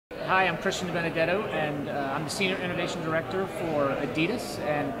Hi, I'm DiBenedetto, and I'm the Senior Innovation Director for adidas,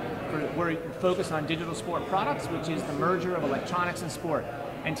 and we're focused on digital sport products, which is the merger of electronics and sport.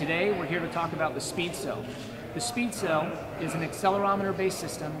 And today we're here to talk about the Speed Cell. The Speed Cell is an accelerometer-based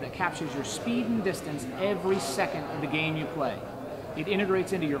system that captures your speed and distance every second of the game you play. It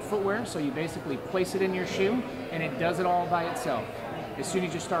integrates into your footwear, so you basically place it in your shoe, and it does it all by itself. As soon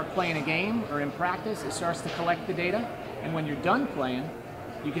as you start playing a game or in practice, it starts to collect the data, and when you're done playing,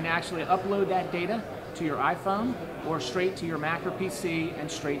 you can actually upload that data to your iPhone or straight to your Mac or PC and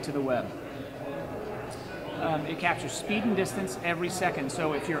straight to the web. It captures speed and distance every second,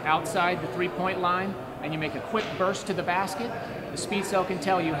 so if you're outside the three-point line and you make a quick burst to the basket, the Speed Cell can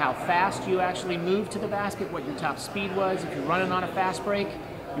tell you how fast you actually moved to the basket, what your top speed was. If you're running on a fast break,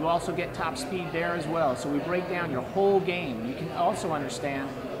 you also get top speed there as well. So we break down your whole game. You can also understand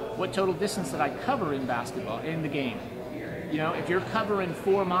what total distance that I cover in basketball, in the game. You know, if you're covering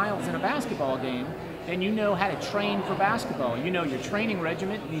 4 miles in a basketball game, then you know how to train for basketball. You know your training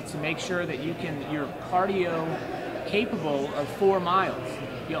regimen needs to make sure that you're cardio capable of 4 miles.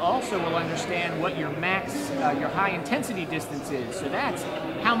 You also will understand what your max, your high intensity distance is. So that's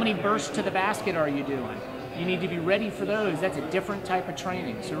how many bursts to the basket are you doing. You need to be ready for those. That's a different type of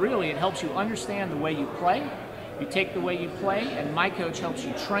training. So really it helps you understand the way you play. You take the way you play, and miCoach helps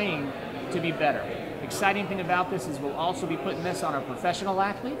you train to be better. Exciting thing about this is we'll also be putting this on our professional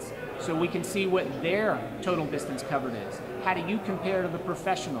athletes so we can see what their total distance covered is. How do you compare to the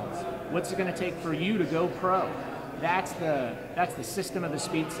professionals? What's it going to take for you to go pro? That's the system of the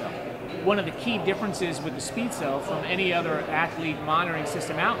Speed Cell. One of the key differences with the Speed Cell from any other athlete monitoring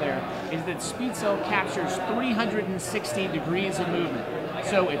system out there is that Speed Cell captures 360 degrees of movement.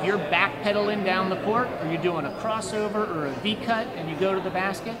 So if you're backpedaling down the court, or you're doing a crossover or a V-cut and you go to the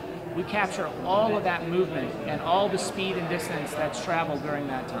basket, we capture all of that movement and all the speed and distance that's traveled during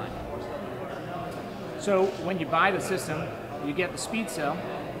that time. So when you buy the system, you get the Speed Cell,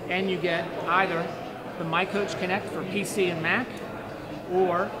 and you get either the miCoach Connect for PC and Mac,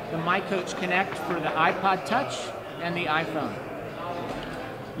 or the miCoach Connect for the iPod Touch and the iPhone.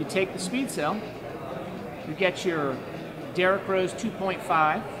 You take the Speed Cell, you get your Derrick Rose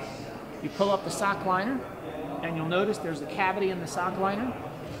 2.5, you pull up the sock liner, and you'll notice there's a cavity in the sock liner.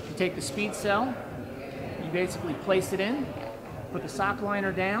 You take the Speed Cell, you basically place it in, put the sock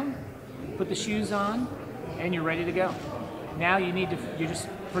liner down, put the shoes on, and you're ready to go. Now you just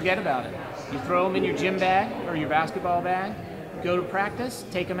forget about it. You throw them in your gym bag or your basketball bag, go to practice,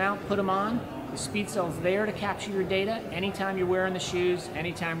 take them out, put them on. The Speed Cell's there to capture your data anytime you're wearing the shoes,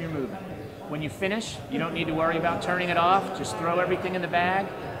 anytime you're moving. When you finish, you don't need to worry about turning it off. Just throw everything in the bag,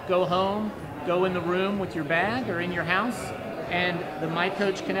 go home, go in the room with your bag or in your house, and the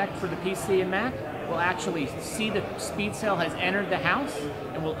miCoach Connect for the PC and Mac will actually see the Speed Cell has entered the house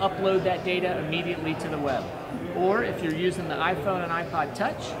and will upload that data immediately to the web. Or if you're using the iPhone and iPod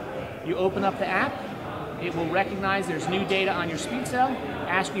Touch, you open up the app, it will recognize there's new data on your Speed Cell,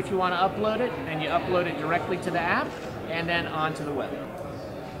 ask you if you want to upload it, and you upload it directly to the app and then onto the web.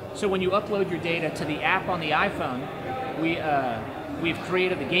 So when you upload your data to the app on the iPhone, we've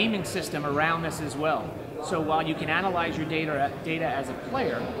created the gaming system around this as well. So while you can analyze your data as a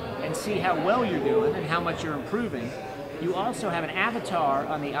player and see how well you're doing and how much you're improving, you also have an avatar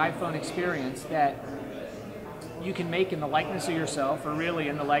on the iPhone experience that you can make in the likeness of yourself, or really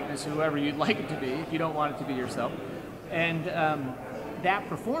in the likeness of whoever you'd like it to be if you don't want it to be yourself. And that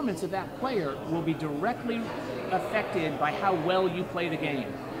performance of that player will be directly affected by how well you play the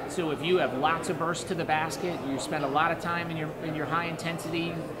game. So if you have lots of bursts to the basket, you spend a lot of time in your high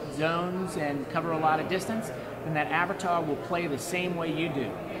intensity zones and cover a lot of distance, then that avatar will play the same way you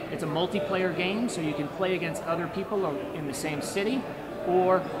do. It's a multiplayer game, so you can play against other people in the same city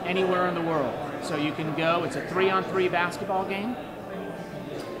or anywhere in the world. So you can go, it's a 3-on-3 basketball game,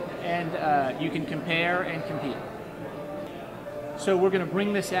 and you can compare and compete. So we're going to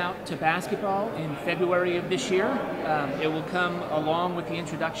bring this out to basketball in February of this year. It will come along with the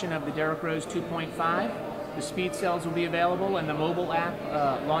introduction of the Derrick Rose 2.5. The Speed Cells will be available, and the mobile app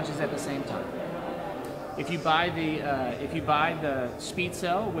launches at the same time. If you buy the Speed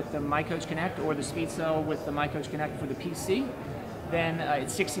Cell with the miCoach Connect, or the Speed Cell with the miCoach Connect for the PC, then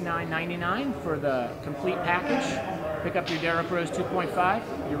it's $69.99 for the complete package. Pick up your Derrick Rose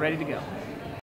 2.5, you're ready to go.